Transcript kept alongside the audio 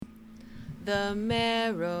The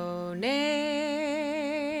Marinade.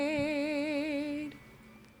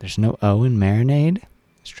 There's no O in Marinade.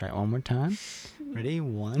 Let's try it one more time. Ready?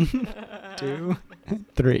 1, 2,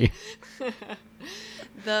 3.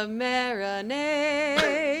 The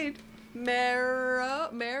Marinade.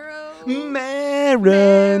 Marinade.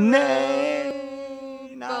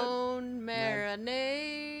 Bone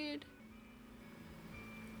marinade.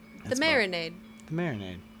 The That's Marinade. The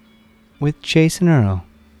Marinade. With Jason Earle.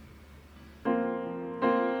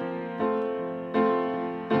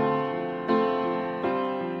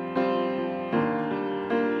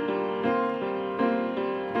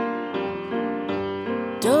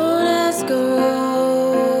 Don't ask a rose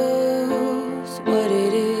what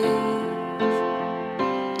it is.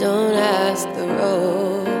 Don't ask the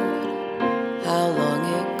road how long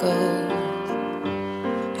it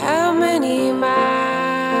goes. How many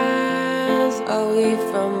miles are we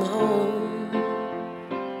from home?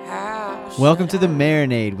 Welcome to The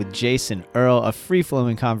Marinade with Jason Earle, a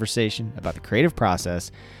free-flowing conversation about the creative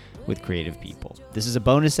process with creative people. This is a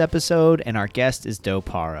bonus episode, and our guest is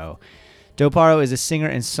Paoro. Paoro is a singer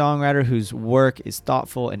and songwriter whose work is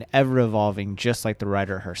thoughtful and ever-evolving, just like the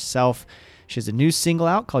writer herself. She has a new single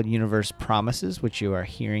out called Universe Promises, which you are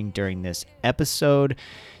hearing during this episode.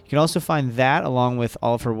 You can also find that along with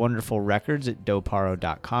all of her wonderful records at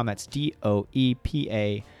dopaoro.com. That's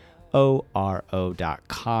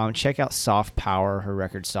DOEPAORO.com. Check out Soft Power, her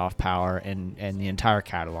record Soft Power, and the entire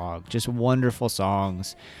catalog. Just wonderful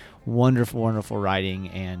songs, wonderful writing,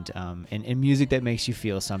 and music that makes you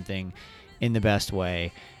feel something in the best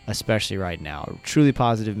way, especially right now. A truly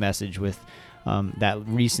positive message with that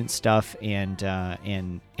recent stuff and a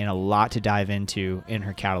lot to dive into in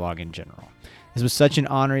her catalog in general. This was such an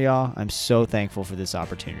honor, y'all. I'm so thankful for this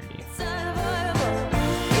opportunity.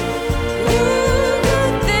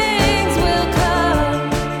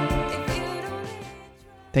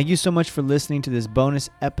 Thank you so much for listening to this bonus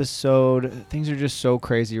episode. Things are just so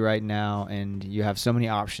crazy right now, and you have so many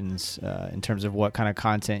options in terms of what kind of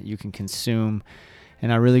content you can consume.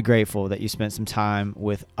 And I'm really grateful that you spent some time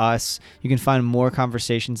with us. You can find more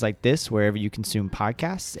conversations like this wherever you consume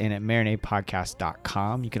podcasts and at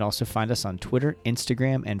marinadepodcast.com. You can also find us on Twitter,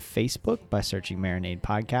 Instagram, and Facebook by searching Marinade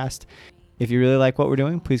Podcast. If you really like what we're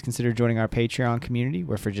doing, please consider joining our Patreon community,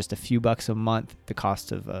 where for just a few bucks a month, the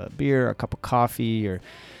cost of a beer, a cup of coffee, or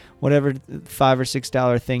whatever $5 or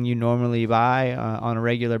 $6 thing you normally buy on a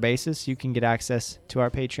regular basis, you can get access to our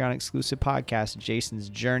Patreon exclusive podcast, Jason's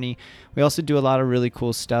Journey. We also do a lot of really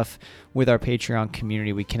cool stuff with our Patreon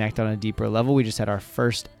community. We connect on a deeper level. We just had our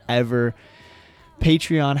first ever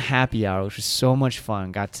Patreon happy hour, which was so much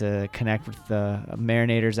fun. Got to connect with the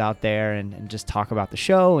marinators out there and just talk about the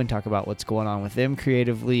show and talk about what's going on with them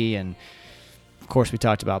creatively. And of course, we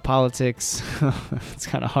talked about politics. It's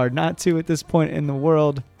kind of hard not to at this point in the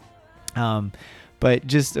world. But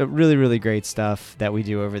just really, really great stuff that we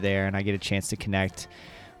do over there. And I get a chance to connect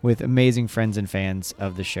with amazing friends and fans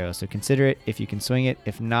of the show. So consider it if you can swing it.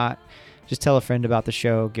 If not, just tell a friend about the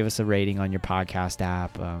show. Give us a rating on your podcast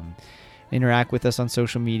app. Interact with us on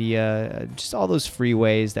social media, just all those free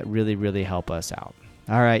ways that really, really help us out.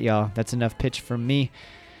 All right, y'all, that's enough pitch from me.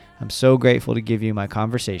 I'm so grateful to give you my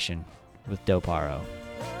conversation with Paoro.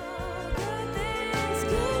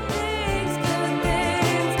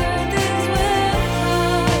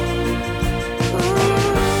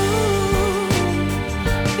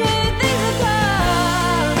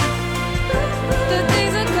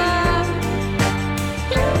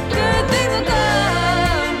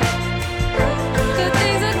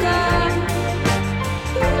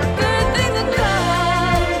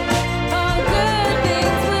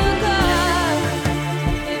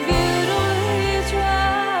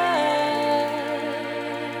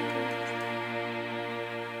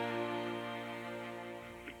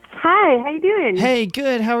 Hi, how you doing? Hey,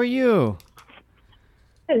 good. How are you?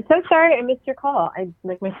 I'm so sorry I missed your call.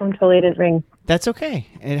 My phone totally didn't ring. That's okay.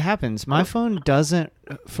 It happens. My phone doesn't,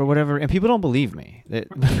 for whatever, and people don't believe me.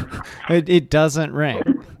 It doesn't ring.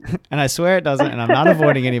 And I swear it doesn't, and I'm not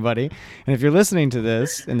avoiding anybody. And if you're listening to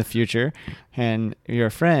this in the future and you're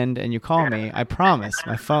a friend and you call me, I promise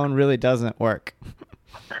my phone really doesn't work.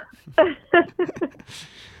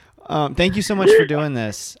 Thank you so much for doing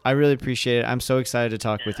this. I really appreciate it. I'm so excited to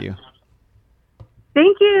talk with you.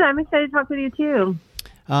 Thank you. I'm excited to talk with you too.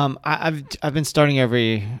 I've been starting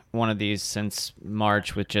every one of these since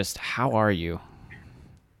March with just, how are you?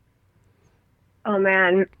 Oh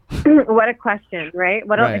man, what a question, right?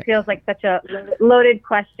 Right. It feels like such a loaded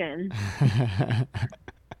question.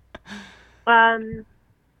 I'm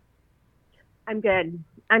good.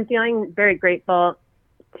 I'm feeling very grateful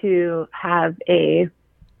to have a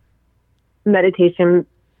meditation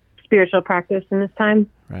spiritual practice in this time.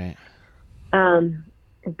 Right.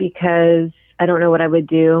 Because I don't know what I would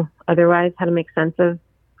do otherwise, how to make sense of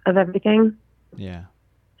everything. Yeah.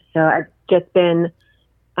 So I've just been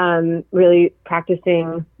really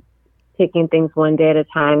practicing taking things one day at a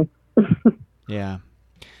time. Yeah.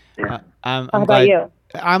 I'm How about glad you?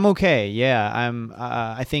 I'm okay. Yeah.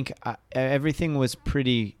 I think everything was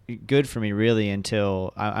pretty good for me really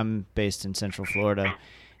until I'm based in Central Florida.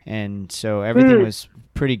 And so everything was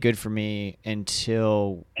pretty good for me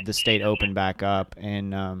until the state opened back up.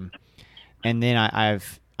 And then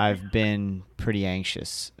I've been pretty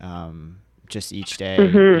anxious, just each day.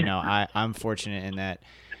 You know, I'm fortunate in that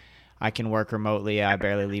I can work remotely. I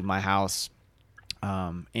barely leave my house.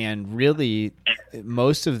 And really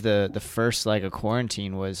most of the first leg of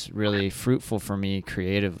quarantine was really fruitful for me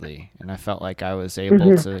creatively. And I felt like I was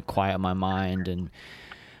able to quiet my mind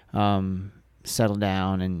and, settle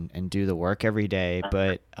down and do the work every day.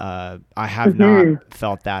 But, I have not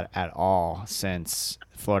felt that at all since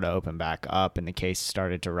Florida opened back up and the cases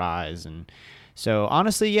started to rise. And so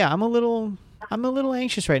honestly, yeah, I'm a little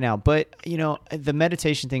anxious right now, but you know, the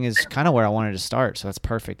meditation thing is kind of where I wanted to start. So that's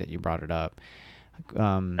perfect that you brought it up.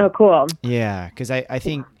 Oh, cool. Yeah. Cause I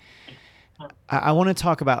think I want to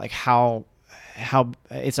talk about like how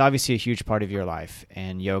it's obviously a huge part of your life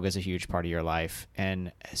and yoga is a huge part of your life.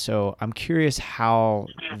 And so I'm curious how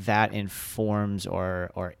that informs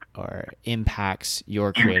or impacts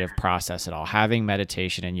your creative process at all. Having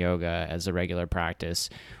meditation and yoga as a regular practice,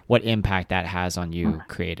 what impact that has on you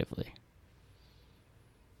creatively?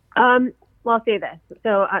 Well, I'll say this.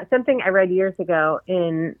 So something I read years ago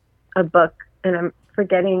in a book, and I'm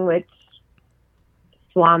forgetting which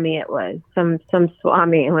Swami it was, some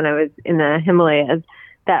Swami when I was in the Himalayas,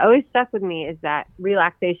 that always stuck with me is that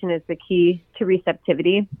relaxation is the key to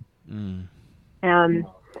receptivity. And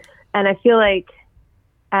I feel like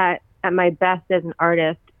at my best as an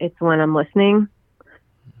artist, it's when I'm listening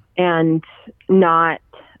and not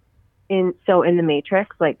in the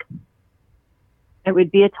matrix. Like, it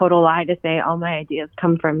would be a total lie to say all my ideas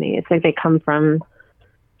come from me. It's like they come from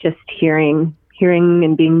just hearing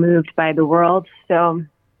and being moved by the world. So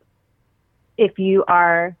if you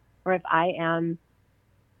are, or if I am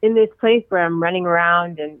in this place where I'm running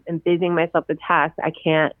around and busying myself with tasks, I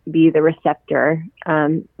can't be the receptor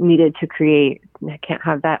needed to create. I can't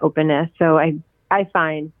have that openness. So I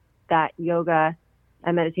find that yoga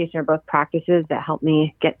and meditation are both practices that help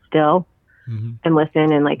me get still and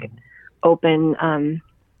listen and like open.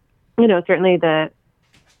 Certainly the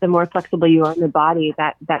more flexible you are in the body,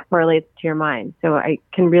 that correlates to your mind. So I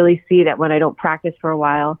can really see that when I don't practice for a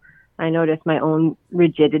while, I notice my own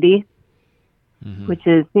rigidity, which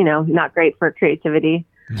is, not great for creativity.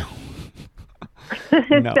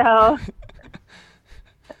 No.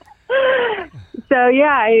 So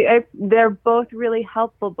yeah, they're both really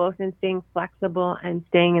helpful, both in staying flexible and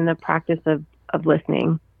staying in the practice of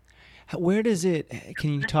listening. Where does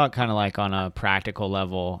can you talk kind of like on a practical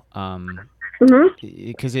level?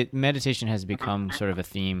 Because meditation has become sort of a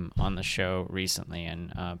theme on the show recently,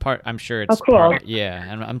 and I'm sure it's cool.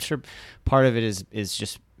 And I'm sure part of it is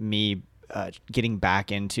just me getting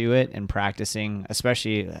back into it and practicing,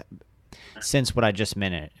 especially since what I just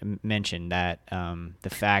mentioned, that the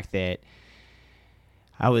fact that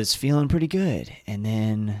I was feeling pretty good, and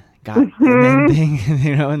then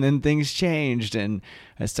and then things changed, and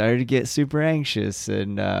I started to get super anxious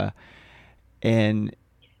and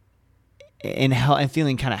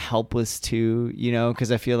feeling kind of helpless too,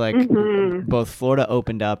 because I feel like both Florida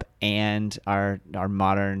opened up and our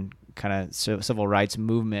modern kind of civil rights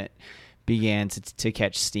movement began to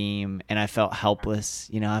catch steam, and I felt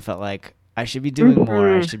helpless. I felt like I should be doing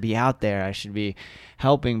more. I should be out there. I should be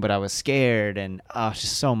helping, but I was scared, and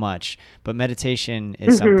just so much. But meditation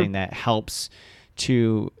is something that helps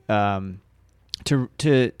to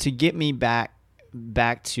get me back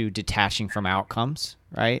to detaching from outcomes,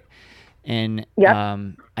 right? And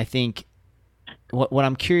I think what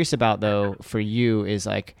I'm curious about though for you is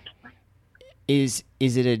like, is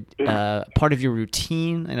it a part of your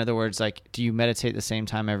routine? In other words, like, do you meditate the same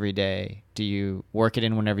time every day? Do you work it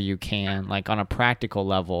in whenever you can? Like, on a practical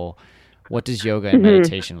level, what does yoga and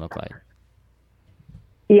meditation look like?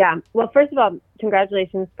 Yeah. Well, first of all,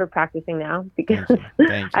 congratulations for practicing now, because Thank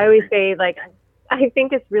you. I always say, like, I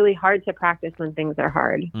think it's really hard to practice when things are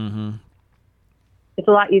hard. It's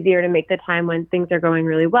a lot easier to make the time when things are going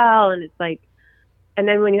really well. And it's like, and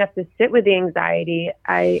then when you have to sit with the anxiety,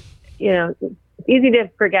 it's easy to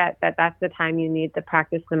forget that that's the time you need to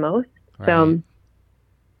practice the most. Right. So,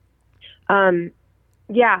 And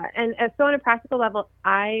so on a practical level,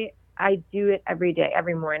 I I do it every day,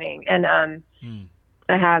 every morning. And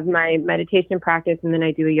I have my meditation practice, and then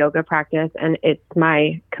I do a yoga practice, and it's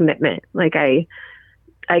my commitment. Like I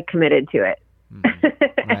committed to it.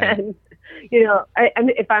 Right. And, you know,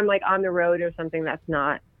 if I'm like on the road or something that's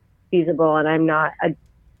not feasible, and I'm not a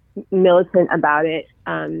militant about it,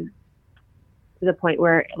 to the point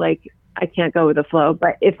where like I can't go with the flow.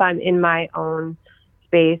 But if I'm in my own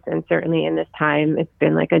space, and certainly in this time, it's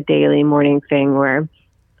been like a daily morning thing where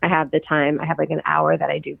I have the time. I have like an hour that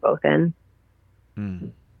I do both in.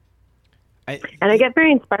 And I get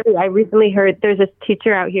very inspired. I recently heard there's this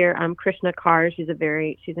teacher out here, Krishna Kaur. She's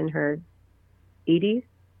in her 80s,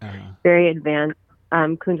 very advanced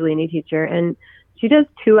Kundalini teacher, and she does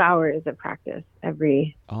 2 hours of practice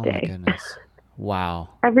every day. Oh my goodness! Wow.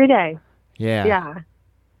 Every day. Yeah. Yeah.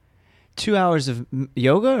 2 hours of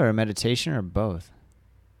yoga or meditation or both?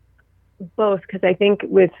 Both, because I think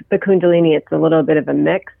with the Kundalini, it's a little bit of a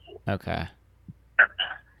mix. Okay.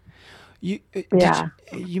 You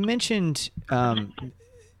mentioned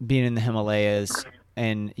being in the Himalayas,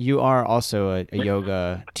 and you are also a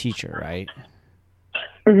yoga teacher, right?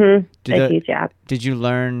 Mm-hmm. I teach, yeah. Did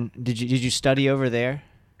you study over there?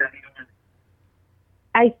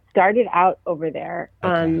 I started out over there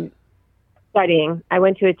studying. I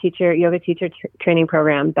went to a yoga teacher training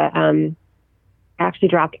program, but I actually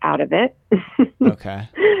dropped out of it. Okay.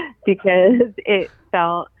 Because it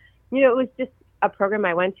felt, it was just a program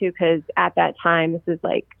I went to because at that time, this was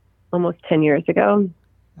like almost 10 years ago,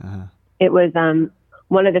 it was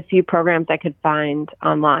one of the few programs I could find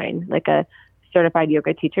online, like a certified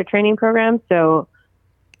yoga teacher training program. So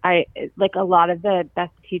like a lot of the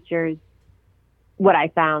best teachers, what I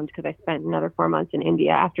found, because I spent another 4 months in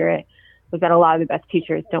India after it, was that a lot of the best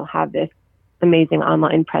teachers don't have this amazing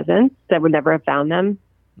online presence. So I would never have found them.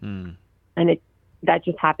 And that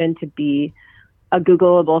just happened to be a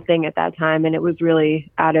Googleable thing at that time. And it was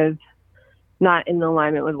really not in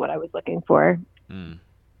alignment with what I was looking for. So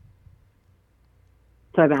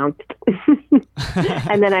I bounced.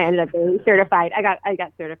 And then I ended up being certified. I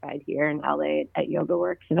got certified here in LA at Yoga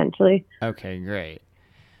Works eventually. Okay, great.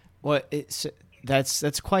 Well, that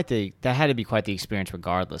had to be quite the experience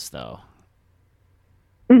regardless, though.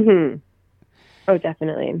 Mm-hmm. Oh,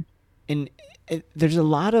 definitely. And there's a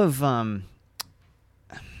lot of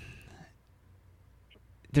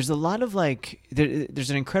like there's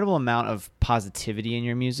an incredible amount of positivity in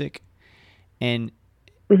your music, and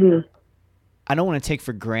I don't want to take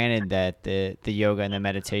for granted that the yoga and the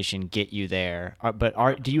meditation get you there.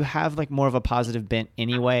 But do you have like more of a positive bent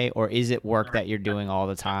anyway, or is it work that you're doing all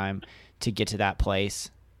the time to get to that place?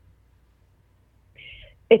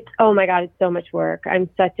 Oh my God, it's so much work. I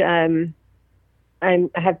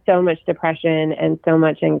have so much depression and so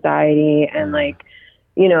much anxiety and like,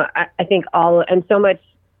 I think and so much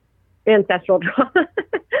ancestral trauma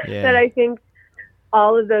that I think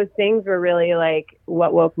all of those things were really like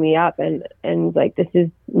what woke me up and like, this is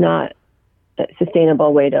not a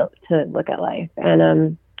sustainable way to look at life.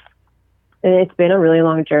 And it's been a really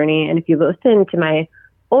long journey. And if you listen to my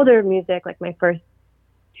older music, like my first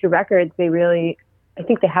 2 records, I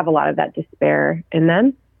think they have a lot of that despair in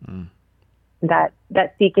them, that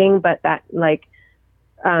seeking, but that like,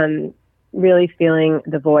 really feeling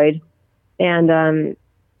the void. And,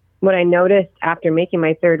 what I noticed after making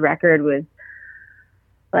my 3rd record was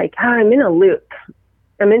like, I'm in a loop.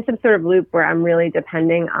 I'm in some sort of loop where I'm really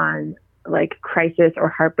depending on like crisis or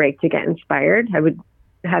heartbreak to get inspired. I would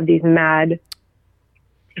have these mad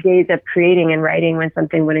days of creating and writing when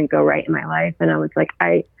something wouldn't go right in my life. And I was like,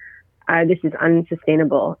 this is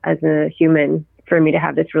unsustainable as a human for me to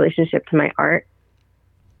have this relationship to my art.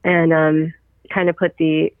 And kind of put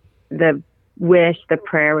the wish, the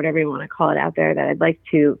prayer, whatever you want to call it, out there, that I'd like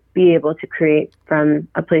to be able to create from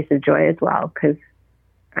a place of joy as well, because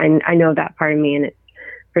I know that part of me, and it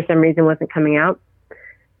for some reason wasn't coming out.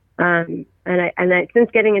 And I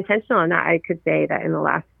since getting intentional on that, I could say that in the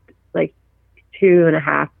last like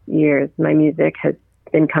 2.5 years, my music has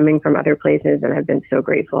been coming from other places, and I've been so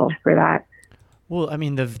grateful for that. Well, I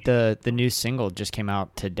mean, the new single just came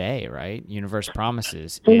out today, right? Universe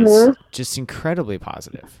Promises is just incredibly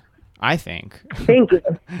positive, I think. Thank you.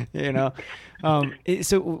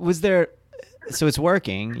 So it's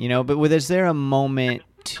working, but was there a moment,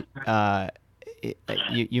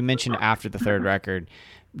 you mentioned after the 3rd record,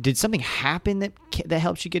 did something happen that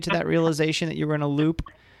helped you get to that realization that you were in a loop?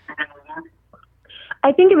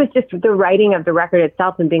 I think it was just the writing of the record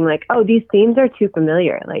itself and being like, oh, these themes are too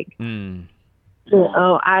familiar. Like,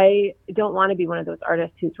 I don't want to be one of those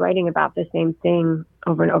artists who's writing about the same thing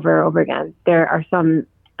over and over and over again. There are some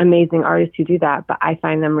amazing artists who do that, but I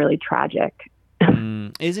find them really tragic.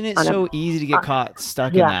 Isn't it so easy to get caught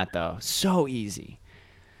stuck in that, though? So easy.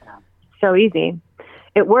 So easy.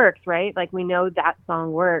 It works, right? Like, we know that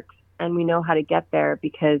song works, and we know how to get there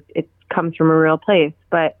because it comes from a real place.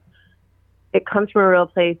 But it comes from a real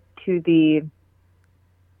place to the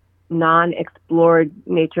non-explored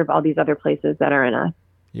nature of all these other places that are in us.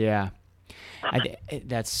 Yeah.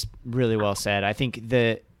 That's really well said. I think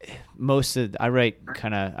I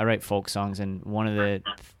write folk songs, and one of the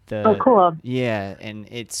oh, cool. Yeah, and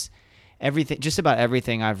it's everything. Just about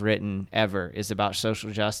everything I've written ever is about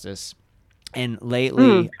social justice, and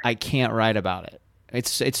lately I can't write about it.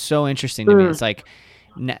 It's so interesting to me. It's like,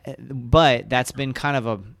 but that's been kind of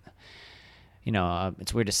a,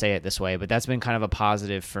 it's weird to say it this way, but that's been kind of a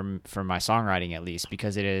positive for my songwriting, at least,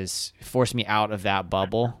 because it has forced me out of that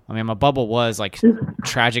bubble. I mean, my bubble was like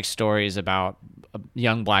tragic stories about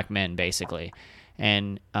young black men, basically.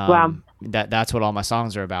 And that's what all my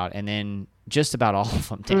songs are about. And then just about all of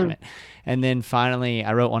them, damn it. And then finally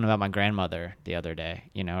I wrote one about my grandmother the other day,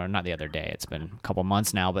 or not the other day. It's been a couple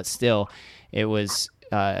months now, but still it was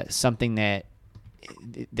something that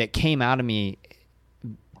came out of me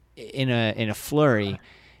in a flurry,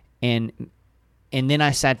 and then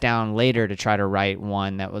I sat down later to try to write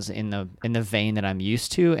one that was in the vein that I'm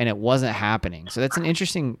used to, and it wasn't happening. So that's an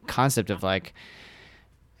interesting concept of, like,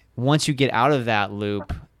 once you get out of that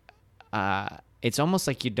loop, it's almost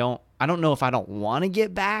like I don't know if I don't want to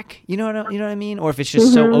get back, you know what I mean? Or if it's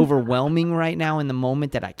just so overwhelming right now in the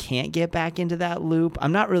moment that I can't get back into that loop.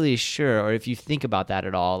 I'm not really sure, or if you think about that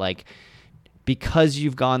at all, like, because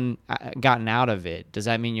you've gotten out of it, does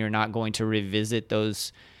that mean you're not going to revisit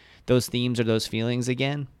those themes or those feelings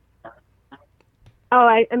again?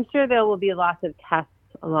 Oh, I'm sure there will be lots of tests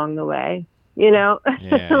along the way, Yeah,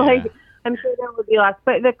 I'm sure there will be lots,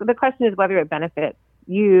 but the question is whether it benefits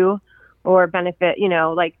you or benefit,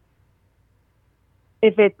 like,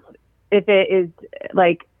 if it is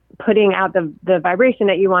like putting out the vibration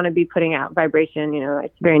that you want to be putting out, vibration,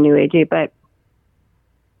 it's very new agey, but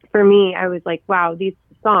for me, I was like, wow, these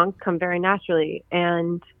songs come very naturally.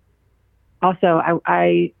 And also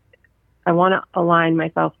I want to align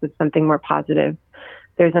myself with something more positive.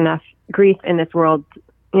 There's enough grief in this world,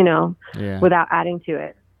 without adding to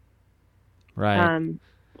it. Right.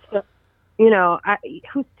 So,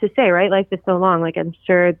 who's to say, right? Life is so long. Like, I'm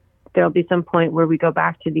sure there'll be some point where we go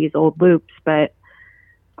back to these old loops, but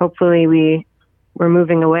hopefully we're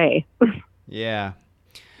moving away. Yeah.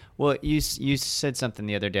 Well, you said something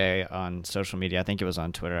the other day on social media. I think it was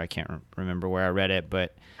on Twitter. I can't remember where I read it,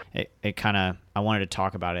 but it kind of, I wanted to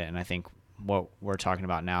talk about it, and I think what we're talking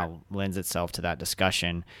about now lends itself to that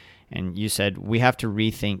discussion. And you said we have to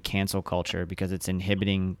rethink cancel culture because it's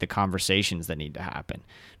inhibiting the conversations that need to happen.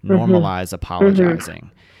 Normalize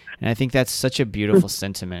apologizing. And I think that's such a beautiful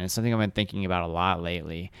sentiment. It's something I've been thinking about a lot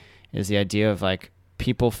lately, is the idea of, like,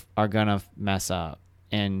 people are going to mess up,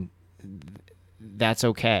 and that's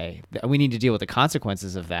okay. We need to deal with the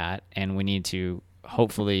consequences of that, and we need to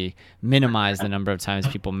hopefully minimize the number of times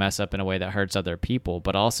people mess up in a way that hurts other people,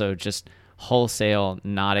 but also just wholesale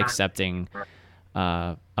not accepting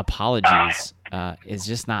apologies is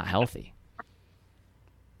just not healthy.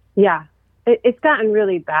 Yeah, it's gotten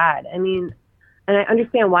really bad. I mean, and I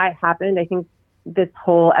understand why it happened. I think this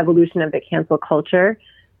whole evolution of the cancel culture,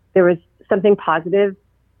 there was something positive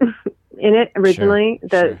in it originally.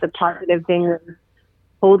 Sure. The positive thing was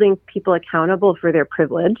holding people accountable for their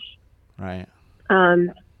privilege. Right.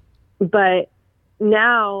 But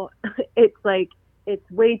now it's like,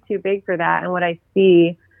 it's way too big for that. And what I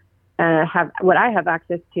see, what I have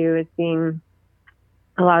access to is seeing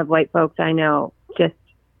a lot of white folks I know just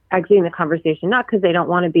exiting the conversation, not because they don't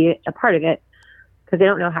want to be a part of it, because they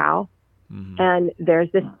don't know how. And there's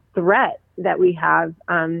this threat that we have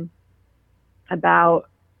about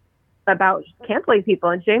canceling people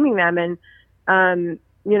and shaming them, and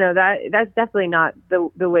that's definitely not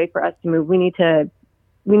the way for us to move. We need to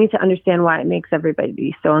understand why it makes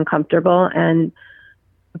everybody so uncomfortable, and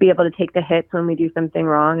be able to take the hits when we do something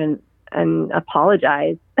wrong and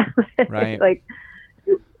apologize. Right. Like,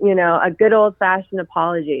 a good old fashioned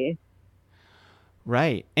apology.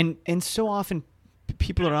 Right. And so often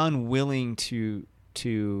people are unwilling to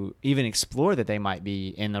even explore that they might be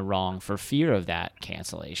in the wrong for fear of that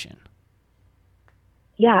cancellation.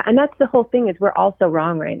 Yeah, and that's the whole thing, is we're all so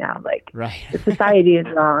wrong right now. Like, right. The society is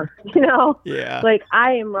wrong, Yeah. Like,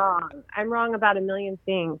 I am wrong. I'm wrong about a million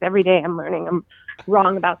things. Every day I'm learning I'm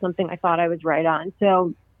wrong about something I thought I was right on.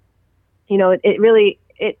 So,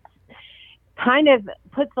 it kind of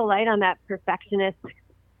puts a light on that perfectionist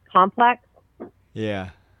complex.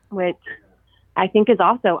 Yeah. Which I think is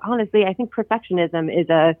also, honestly, I think perfectionism is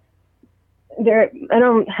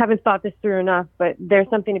haven't thought this through enough, but there's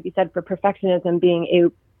something to be said for perfectionism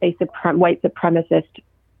being a white supremacist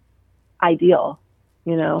ideal,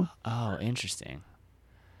 you know? Oh, interesting.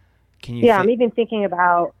 Can you? Yeah, I'm even thinking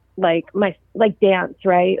about like dance,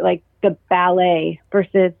 right? Like the ballet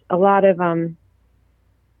versus some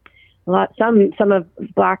of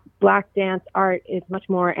black dance art is much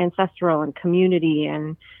more ancestral and community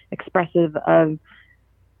and expressive of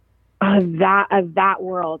that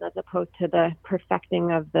world, as opposed to the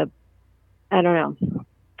perfecting of the. I don't know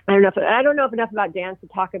if enough about dance to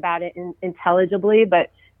talk about it intelligibly,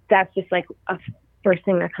 but that's just like a first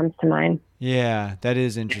thing that comes to mind. Yeah, that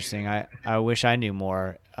is interesting. I wish I knew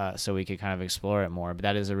more so we could kind of explore it more, but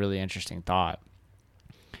that is a really interesting thought.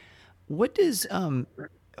 What does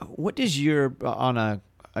your on a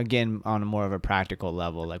more of a practical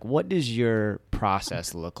level, like what does your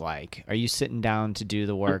process look like? Are you sitting down to do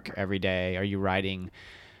the work every day? Are you writing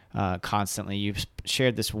constantly? You've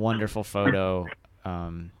shared this wonderful photo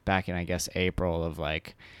back in, I guess, April of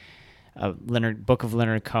like a book of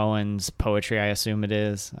Leonard Cohen's poetry, I assume it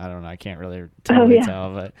is. I don't know. I can't really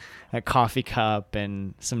tell, but a coffee cup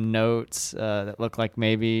and some notes that look like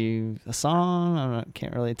maybe a song. I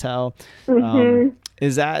can't really tell. Mm-hmm.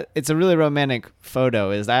 It's a really romantic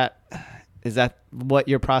photo. Is that what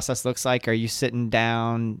your process looks like? Are you sitting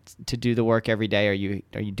down to do the work every day? Are you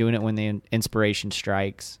doing it when the inspiration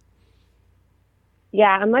strikes?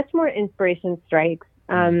 Yeah, unless more inspiration strikes.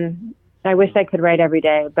 I wish I could write every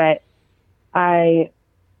day, but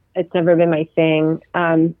it's never been my thing.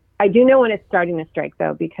 I do know when it's starting to strike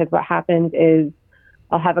though, because what happens is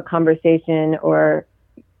I'll have a conversation or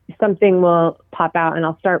something will pop out and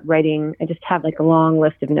I'll start writing. I just have like a long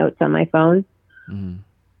list of notes on my phone,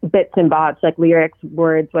 bits and bobs, like lyrics,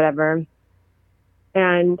 words, whatever.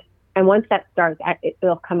 And once that starts,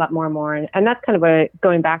 it'll come up more and more. And that's kind of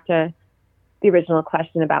going back to the original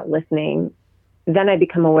question about listening. Then I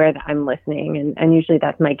become aware that I'm listening, and usually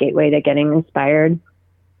that's my gateway to getting inspired.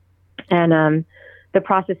 And the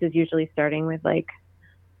process is usually starting with like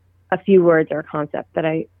a few words or a concept that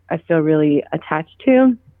I feel really attached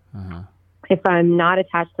to. Uh-huh. If I'm not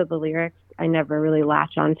attached to the lyrics, I never really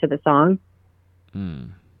latch onto the song.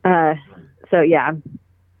 So yeah,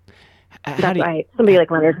 that's why somebody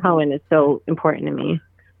like Leonard Cohen is so important to me.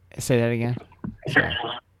 Say that again. Sure.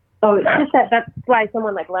 Oh, it's just that's why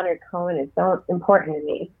someone like Leonard Cohen is so important to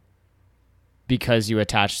me. Because you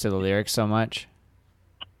attach to the lyrics so much?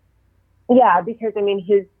 Yeah, because I mean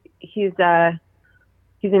he's an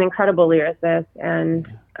incredible lyricist, and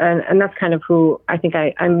that's kind of who I think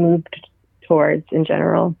I moved towards in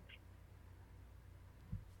general.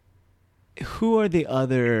 Who are the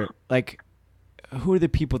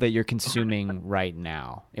people that you're consuming right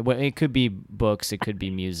now? It could be books, it could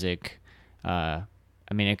be music. I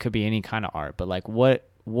mean, it could be any kind of art, but like, what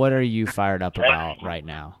are you fired up about right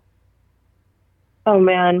now? Oh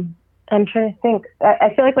man, I'm trying to think.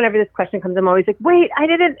 I feel like whenever this question comes, I'm always like, wait, I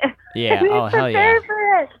didn't. Yeah. I didn't hell yeah.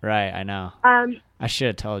 for it. Right. I know. I should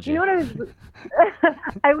have told you. You know what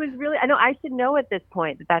I know I should know at this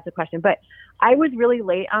point that that's a question, but I was really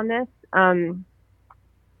late on this.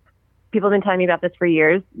 People have been telling me about this for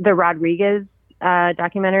years. The Rodriguez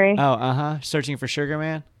documentary. Oh, Searching for Sugar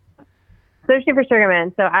Man. Searching for Sugar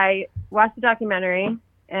Man. So I watched the documentary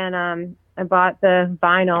and I bought the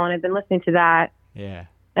vinyl and I've been listening to that. Yeah.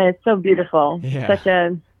 And it's so beautiful. Yeah.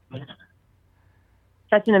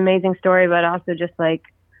 Such an amazing story, but also just like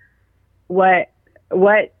what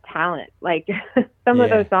talent. Like some of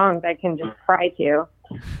those songs I can just cry to.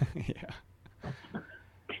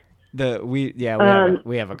 Yeah. We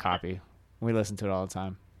have a copy. We listen to it all the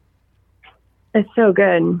time. It's so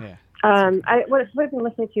good. Yeah. What have I been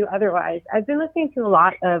listening to otherwise? I've been listening to a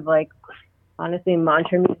lot of like, honestly,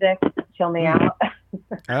 mantra music to chill me out.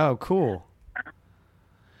 Oh, cool.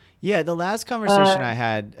 Yeah, the last conversation I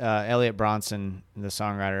had, Elliot Bronson, the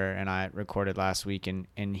songwriter, and I recorded last week,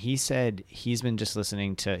 and he said he's been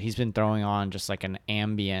throwing on just like an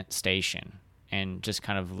ambient station and just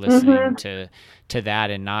kind of listening to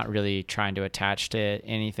that and not really trying to attach to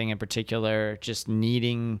anything in particular, just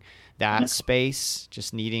needing that space,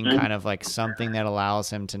 just needing kind of like something that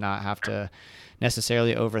allows him to not have to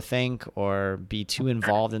necessarily overthink or be too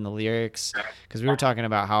involved in the lyrics. Because we were talking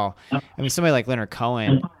about how, I mean, somebody like Leonard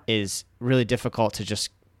Cohen is really difficult to just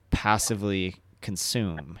passively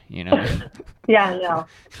consume, you know? Yeah, I know.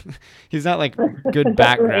 He's not like good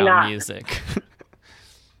background music.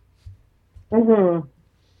 Yeah,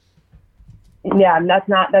 that's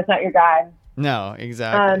not your guy. No,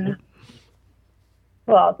 exactly.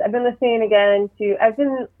 Well, I've been listening to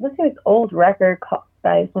this old record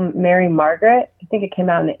by some Mary Margaret. think it came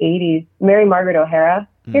out in the 80s. Mary Margaret O'Hara.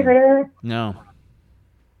 Have you heard of her? No.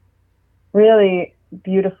 Really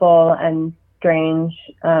beautiful and strange.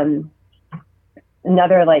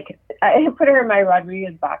 Another, like, I put her in my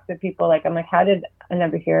Rodriguez box of people. Like, I'm like, how did I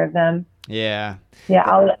never hear of them? Yeah. Yeah,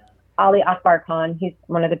 Ali Akbar Khan. He's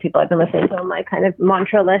one of the people I've been listening to on my kind of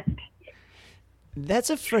mantra list. That's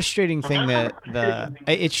a frustrating thing that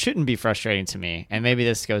it shouldn't be frustrating to me. And maybe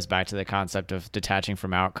this goes back to the concept of detaching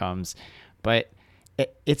from outcomes, but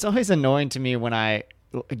it's always annoying to me when I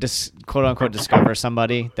just quote unquote discover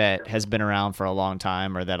somebody that has been around for a long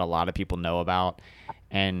time or that a lot of people know about.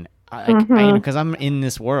 And because I'm in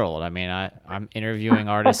this world, I mean, I'm interviewing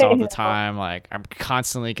artists all the time. Like, I'm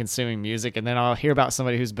constantly consuming music, and then I'll hear about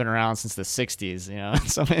somebody who's been around since the 60s. You know,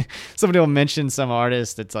 somebody will mention some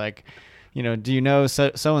artist that's like, you know, do you know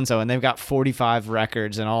so-and-so? And they've got 45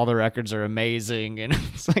 records and all the records are amazing. And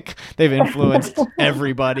it's like they've influenced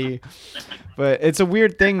everybody. But it's a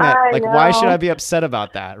weird thing that, like, why should I be upset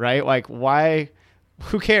about that, right? Like, why?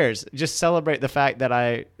 Who cares? Just celebrate the fact that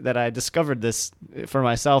I discovered this for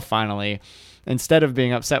myself finally, instead of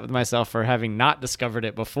being upset with myself for having not discovered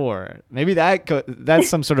it before. Maybe that's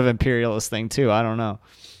some sort of imperialist thing too. I don't know.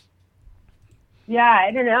 Yeah, I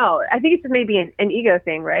don't know. I think it's maybe an ego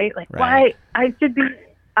thing, right? Like, why I should be,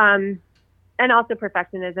 and also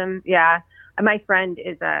perfectionism. Yeah. My friend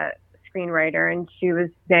is a screenwriter, and she was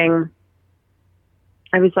saying,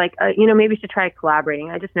 I was like, you know, maybe we should try collaborating.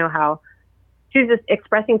 I just know how. She was just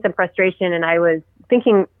expressing some frustration, and I was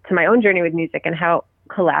thinking to my own journey with music and how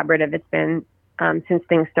collaborative it's been since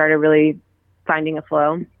things started really finding a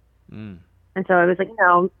flow. And so I was like, you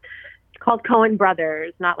know, it's called Coen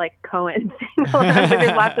Brothers, not like Coen.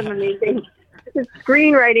 There's lots of amazing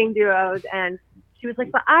screenwriting duos. And she was like,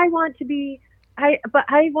 but I want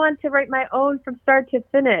to write my own from start to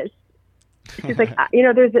finish. She's like, you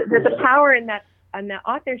know, there's a power in that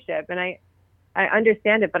authorship, and I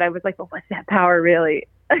understand it, but I was like, well, what's that power really?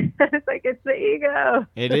 It's like, it's the ego.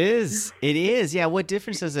 It is. Yeah. What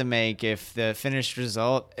difference does it make if the finished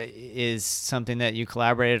result is something that you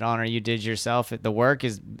collaborated on or you did yourself? The work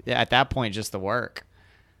is at that point just the work.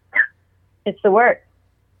 It's the work.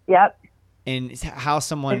 Yep. And how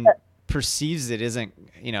someone perceives it isn't,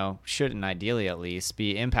 you know, shouldn't ideally at least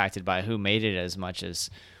be impacted by who made it as much as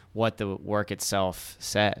what the work itself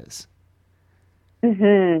says.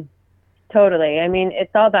 Mm-hmm. Totally. I mean,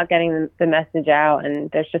 it's all about getting the message out, and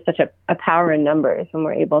there's just such a power in numbers when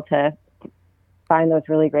we're able to find those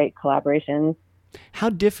really great collaborations. How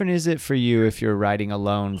different is it for you if you're writing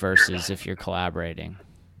alone versus if you're collaborating?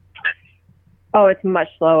 Oh, it's much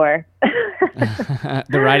slower. The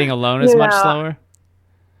writing alone is much slower?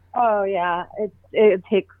 Oh, yeah.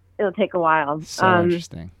 It'll take a while. So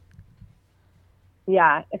interesting.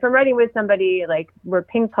 Yeah. If I'm writing with somebody, like, we're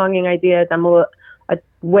ping-ponging ideas, I'm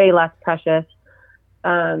way less precious.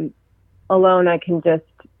 Alone, I can just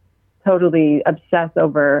totally obsess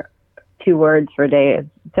over 2 words for days.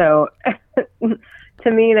 So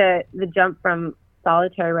to me, the jump from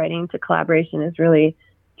solitary writing to collaboration is really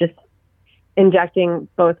just injecting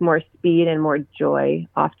both more speed and more joy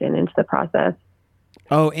often into the process.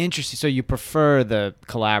 Oh, interesting. So you prefer the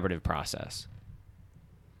collaborative process?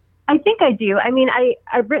 I think I do. I mean,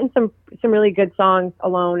 I've written some really good songs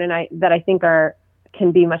alone, and that I think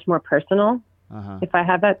can be much more personal if I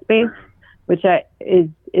have that space, which is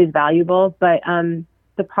valuable. But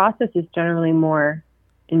the process is generally more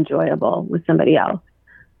enjoyable with somebody else.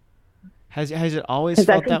 Has it always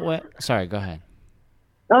felt that way? Sorry, go ahead.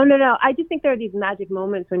 Oh, no. I just think there are these magic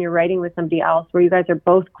moments when you're writing with somebody else where you guys are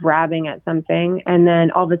both grabbing at something, and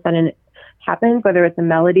then all of a sudden it happens, whether it's a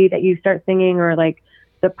melody that you start singing or like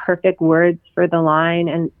the perfect words for the line,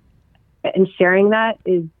 and sharing that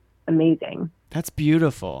is amazing. That's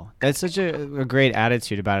beautiful. That's such a great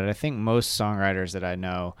attitude about it. I think most songwriters that I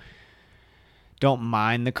know don't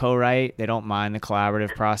mind the co-write. They don't mind the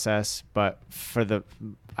collaborative process. But for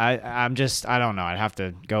I don't know. I'd have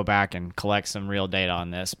to go back and collect some real data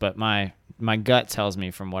on this. But my gut tells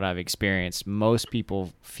me from what I've experienced, most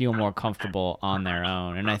people feel more comfortable on their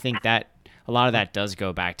own. And I think that a lot of that does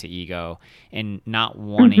go back to ego and not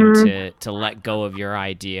wanting to let go of your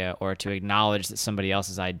idea, or to acknowledge that somebody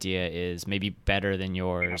else's idea is maybe better than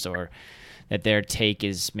yours, or that their take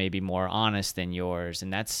is maybe more honest than yours.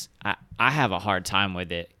 And I have a hard time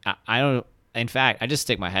with it. I don't, in fact, I just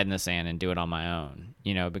stick my head in the sand and do it on my own,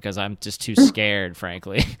 you know, because I'm just too scared,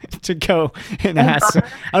 frankly, to go and ask. I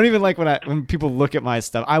don't even like when people look at my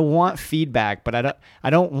stuff. I want feedback, but I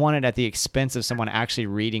don't want it at the expense of someone actually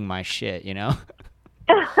reading my shit, you know?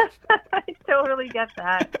 I totally get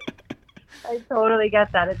that.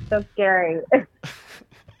 It's so scary.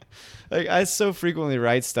 Like I so frequently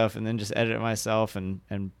write stuff and then just edit it myself and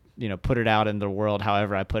put it out into the world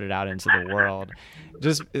however I put it out into the world.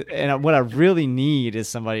 And what I really need is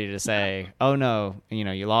somebody to say, oh no,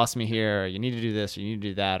 you lost me here, or you need to do this, or you need to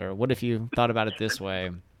do that, or what if you thought about it this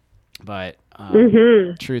way? But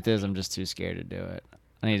truth is, I'm just too scared to do it.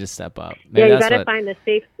 I need to step up. Maybe you got to find the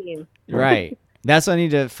safe team. Right. That's what I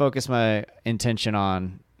need to focus my intention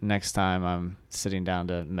on next time I'm sitting down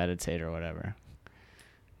to meditate or whatever.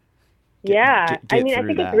 I think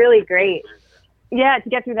it's really great. Yeah, to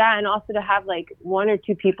get through that, and also to have like one or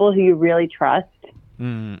two people who you really trust.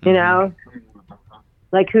 Mm-hmm.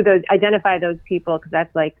 Like identify those people, because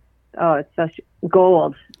that's like, oh, it's such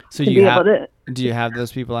gold. So do you have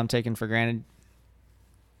those people I'm taking for granted?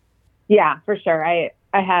 Yeah, for sure. I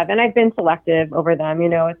have, and I've been selective over them.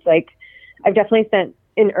 It's like I've definitely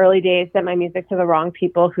in early days sent my music to the wrong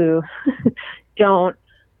people who don't.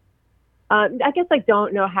 I guess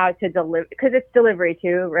don't know how to deliver, because it's delivery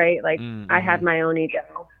too, right? Like I have my own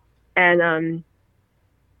ego, and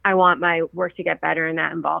I want my work to get better, and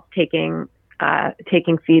that involves taking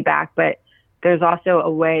feedback. But there's also a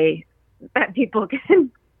way that people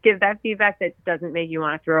can give that feedback that doesn't make you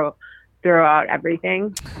want to throw out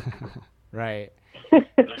everything. Right.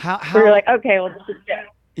 How you're like, okay, well, this is good.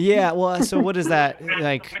 Yeah. Well, so what is that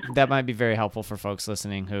like? That might be very helpful for folks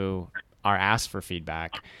listening who are asked for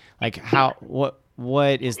feedback. Like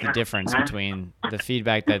what is the difference between the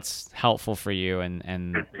feedback that's helpful for you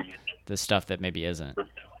and the stuff that maybe isn't?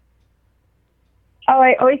 Oh,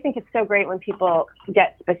 I always think it's so great when people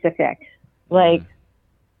get specific. Like,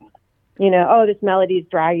 oh, this melody's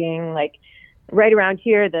dragging, like right around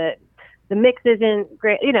here, the mix isn't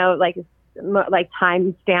great, like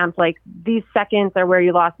time stamps, like these seconds are where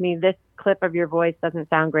you lost me. This clip of your voice doesn't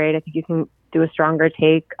sound great. I think you can do a stronger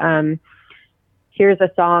take. Here's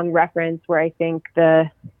a song reference where I think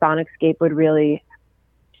the sonicascape would really,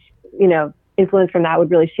 influence from that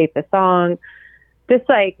would really shape the song. Just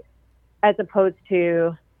like, as opposed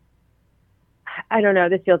to, I don't know,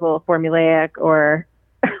 this feels a little formulaic, or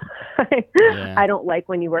I don't like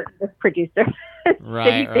when you work with producers.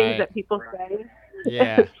 Right. Things that people say.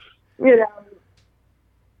 Yeah.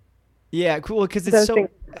 Yeah, cool. Because it's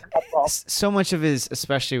so much of it is,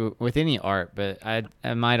 especially with any art, but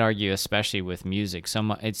I might argue especially with music,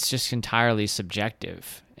 it's just entirely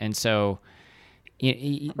subjective, and so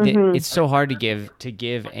it's so hard to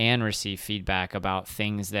give and receive feedback about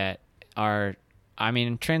things that are,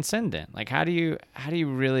 transcendent. Like how do you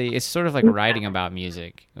really? It's sort of like writing about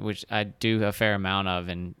music, which I do a fair amount of,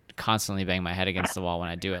 and constantly bang my head against the wall when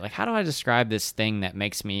I do it. Like, how do I describe this thing that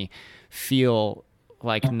makes me feel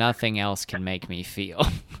like nothing else can make me feel?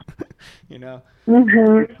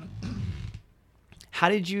 How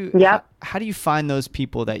did you how do you find those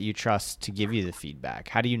people that you trust to give you the feedback?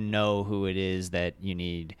 How do you know who it is that you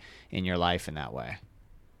need in your life in that way?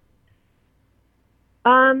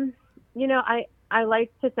 I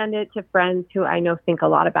like to send it to friends who I know think a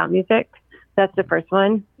lot about music. That's the first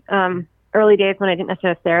one. Early days when I didn't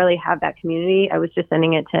necessarily have that community, I was just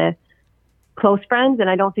sending it to close friends, and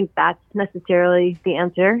I don't think that's necessarily the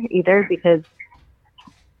answer either, because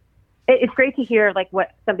it's great to hear like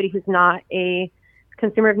what somebody who's not a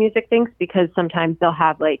consumer of music thinks, because sometimes they'll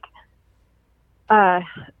have like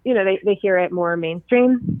they hear it more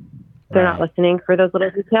mainstream. They're not listening for those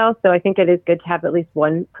little details. So I think it is good to have at least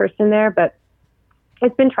one person there, but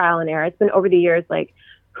it's been trial and error. It's been over the years, like,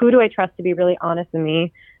 who do I trust to be really honest with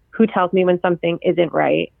me? Who tells me when something isn't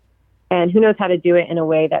right? And who knows how to do it in a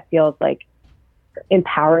way that feels like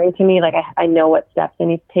empowering to me? Like I know what steps I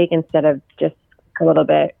need to take instead of just a little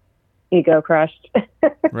bit ego crushed.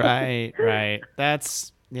 Right.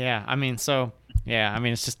 That's,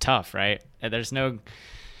 it's just tough, right? There's no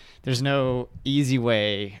easy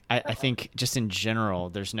way. I think just in general,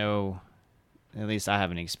 there's no, at least I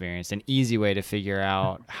haven't experienced an easy way to figure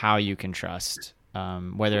out how you can trust,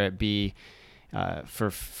 whether it be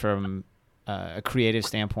from a creative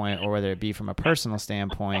standpoint or whether it be from a personal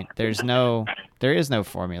standpoint. There is no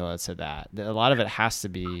formula to that. A lot of it has to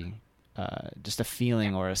be just a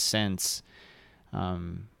feeling or a sense,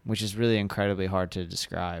 which is really incredibly hard to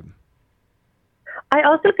describe. I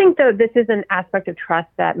also think, though, this is an aspect of trust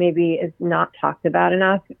that maybe is not talked about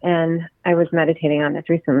enough. And I was meditating on this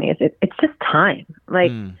recently. It's just time.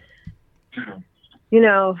 Like,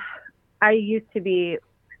 I used to be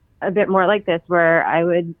a bit more like this, where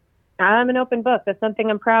I'm an open book. That's something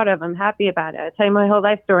I'm proud of. I'm happy about it. I tell you my whole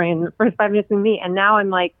life story in the first 5 minutes with me. And now I'm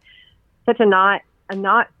like such a not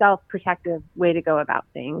self-protective way to go about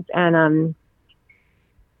things. And,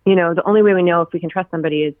 the only way we know if we can trust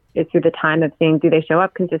somebody is through the time of seeing, do they show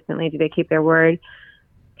up consistently? Do they keep their word?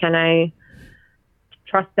 Can I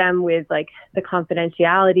trust them with like the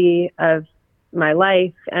confidentiality of my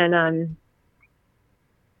life? And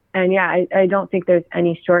yeah, I don't think there's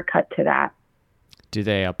any shortcut to that. Do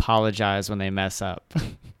they apologize when they mess up?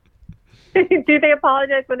 Do they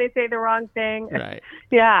apologize when they say the wrong thing? Right.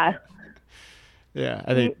 Yeah. Yeah,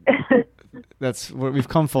 I think we've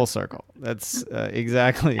come full circle. That's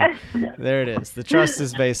exactly, there it is. The trust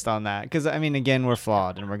is based on that. Because, I mean, again, we're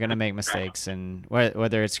flawed and we're going to make mistakes, and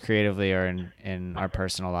whether it's creatively or in our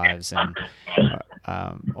personal lives and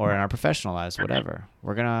or in our professional lives, whatever,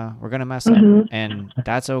 we're gonna mess up, and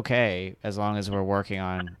that's okay as long as we're working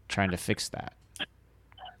on trying to fix that.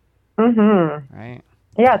 Right.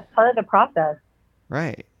 Yeah, it's part of the process.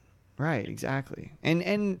 Right, exactly.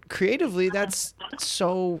 And creatively, that's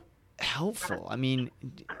so helpful. I mean,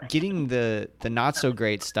 getting the not so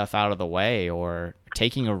great stuff out of the way, or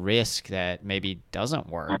taking a risk that maybe doesn't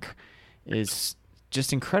work, is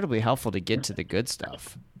just incredibly helpful to get to the good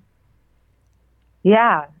stuff.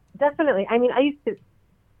 Yeah, definitely. I mean, I used to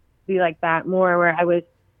be like that more, where I was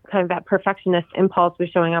kind of that perfectionist impulse was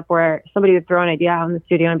showing up, where somebody would throw an idea out in the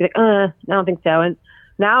studio and I'd be like, I don't think so. And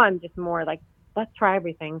now I'm just more like, let's try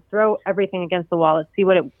everything, throw everything against the wall. Let's see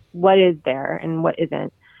what is there and what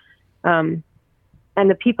isn't. And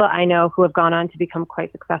the people I know who have gone on to become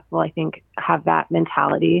quite successful, I think, have that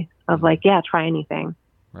mentality of like, yeah, try anything.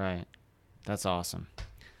 Right. That's awesome.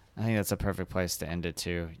 I think that's a perfect place to end it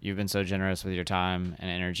too. You've been so generous with your time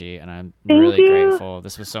and energy, and I'm really grateful.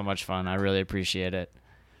 This was so much fun. I really appreciate it.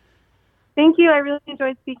 Thank you. I really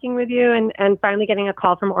enjoyed speaking with you, and finally getting a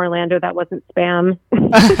call from Orlando that wasn't spam.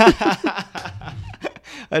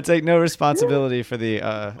 I take no responsibility for the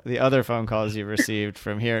other phone calls you've received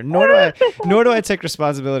from here. Nor do I take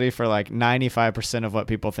responsibility for like 95% of what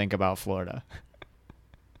people think about Florida.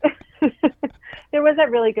 There was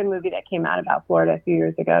that really good movie that came out about Florida a few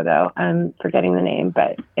years ago, though. I'm forgetting the name,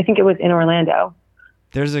 but I think it was in Orlando.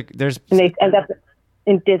 And they end up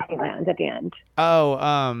in Disneyland at the end.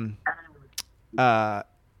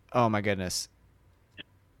 Oh my goodness.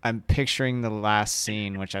 I'm picturing the last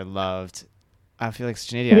scene, which I loved. I feel like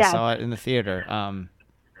such an idiot. Yeah. I saw it in the theater. I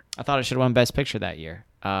thought it should have won Best Picture that year.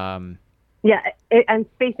 And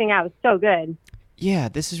spacing out was so good. Yeah,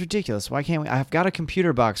 this is ridiculous. Why can't we? I've got a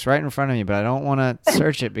computer box right in front of me, but I don't want to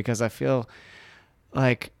search it because I feel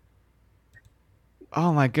like,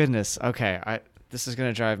 oh my goodness. Okay, this is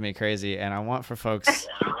gonna drive me crazy, and I want for folks.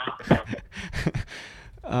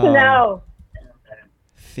 No.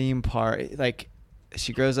 Theme park, like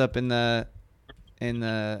she grows up in the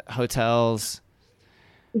hotels.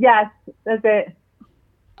 Yes, that's it.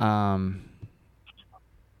 Oh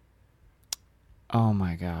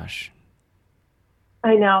my gosh.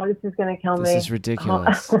 I know, this is going to kill me. This is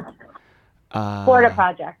ridiculous. Florida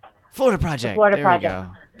Project. Florida Project. There we go.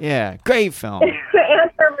 Yeah, great film. The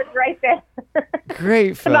answer was right there.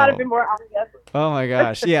 Great film. Could not have been more obvious. Oh my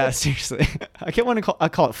gosh. Yeah, seriously. I can't want to I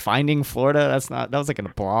call it Finding Florida. That was like in a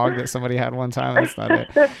blog that somebody had one time. That's not it.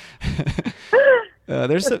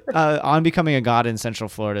 There's On Becoming a God in Central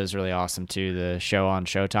Florida is really awesome too. The show on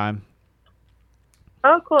Showtime.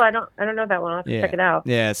 Oh, cool! I don't know that one. I'll have to check it out.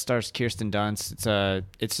 Yeah, it stars Kirsten Dunst.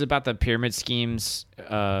 It's about the pyramid schemes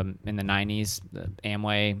in the '90s, the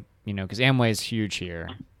Amway. Because Amway is huge here.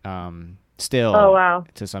 Still, oh wow,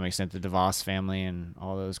 to some extent, the DeVos family and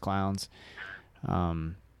all those clowns.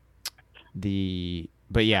 But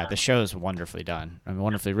yeah, the show is wonderfully done. I mean,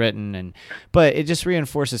 wonderfully written, but it just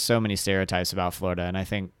reinforces so many stereotypes about Florida, and I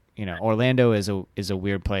think. Orlando is a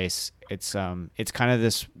weird place. It's kind of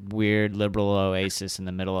this weird liberal oasis in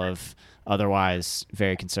the middle of otherwise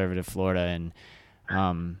very conservative Florida, and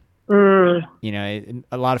a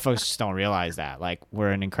lot of folks just don't realize that. Like,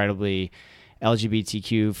 we're an incredibly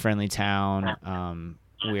LGBTQ friendly town.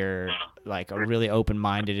 We're like a really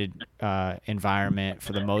open-minded environment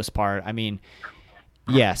for the most part. I mean,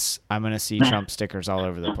 yes, I'm gonna see Trump stickers all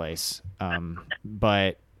over the place,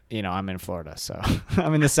 but. I'm in Florida, so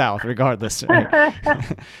I'm in the South regardless. Right?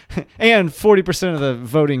 And 40% of the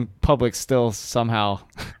voting public still somehow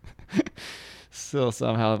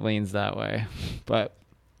leans that way. But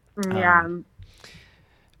yeah.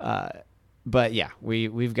 But yeah,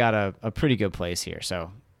 we've got a pretty good place here.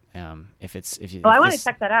 So if you I want to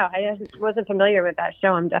check that out. I wasn't familiar with that show.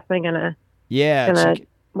 I'm definitely gonna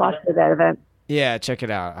watch a bit of it. Yeah, check it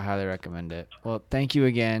out. I highly recommend it. Well, thank you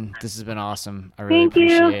again. This has been awesome. I really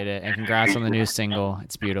appreciate it. And congrats on the new single.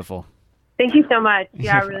 It's beautiful. Thank you so much.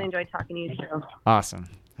 Yeah, I really enjoyed talking to you too. Awesome.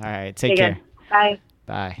 All right. Take care. Bye.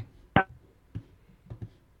 Bye.